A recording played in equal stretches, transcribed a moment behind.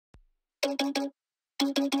Oh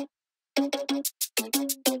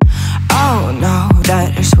no,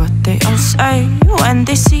 that is what they all say when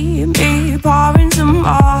they see me pouring some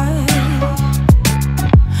more.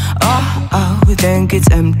 Oh, think it's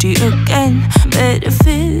empty again. Better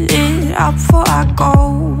fill it up before I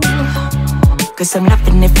go. Cause I'm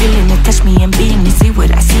loving it, feeling it, touch me and being it. See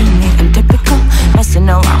what I see in it, I'm typical. Messing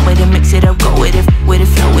around with it, mix it up, go with it,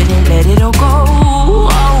 flow with it, let it all go.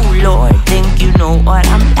 Oh Lord, think you know what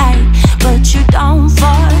I'm like, but you don't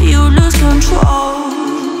fall, you lose control.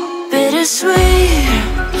 Bittersweet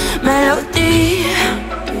melody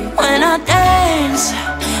when I dance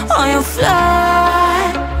on your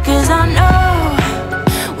fly. Cause I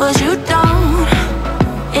know what you don't,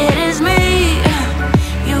 it is me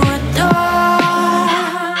you adore.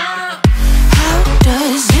 How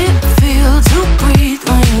does it feel to breathe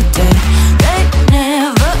when you're dead? They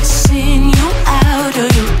never seen you out of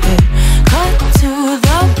your bed. Cut to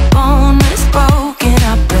the bone, it's broken,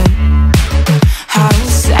 I bet. How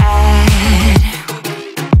sad.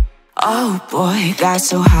 Oh boy, got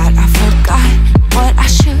so hot I forgot what I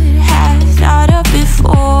should have thought of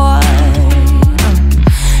before.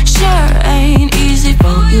 Sure ain't easy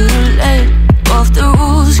for you to let go of the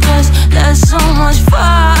rules, cause that's so much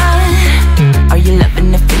fun. Are you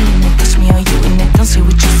loving it, feeling it, touch me, are you in it? Don't see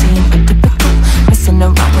what you're seeing, but typical. Messing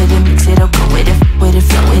around with it, mix it up, go with it,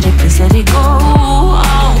 flow with it, please let it go.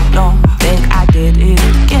 Oh no, think I did it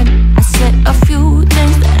again. I said a few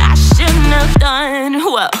things that I shouldn't have done.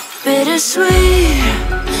 Well, bittersweet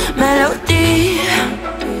melody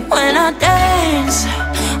when I dance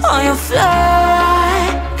on your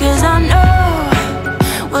fly. Cause I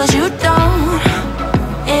know what you don't,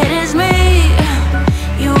 it is me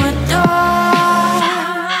you adore.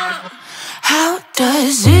 How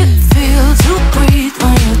does it feel to breathe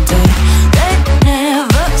when you're dead? They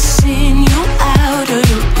never seen you out of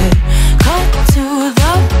your bed. Cut to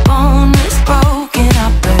the bone, it's broken, I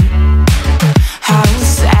bet. How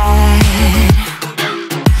sad.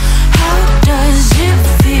 How does it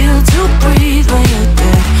feel to breathe when you're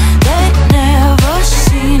dead? They never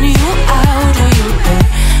seen you out of your bed.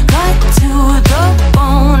 Cut to the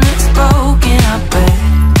bone, it's broken, I bet.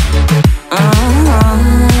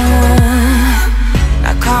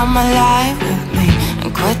 Now come alive with me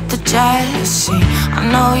and quit the jealousy. I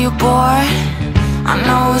know you're bored, I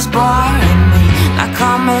know it's boring me. Now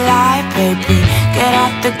come alive, baby, get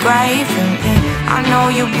out the grave with me. I know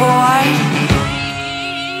you're bored.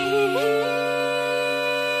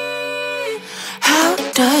 How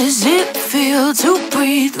does it feel to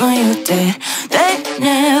breathe when you're dead? They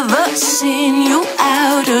never seen you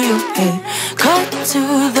out of your head. Cut to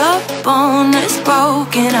the bone, it's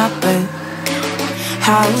broken, I bet.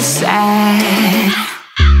 How sad.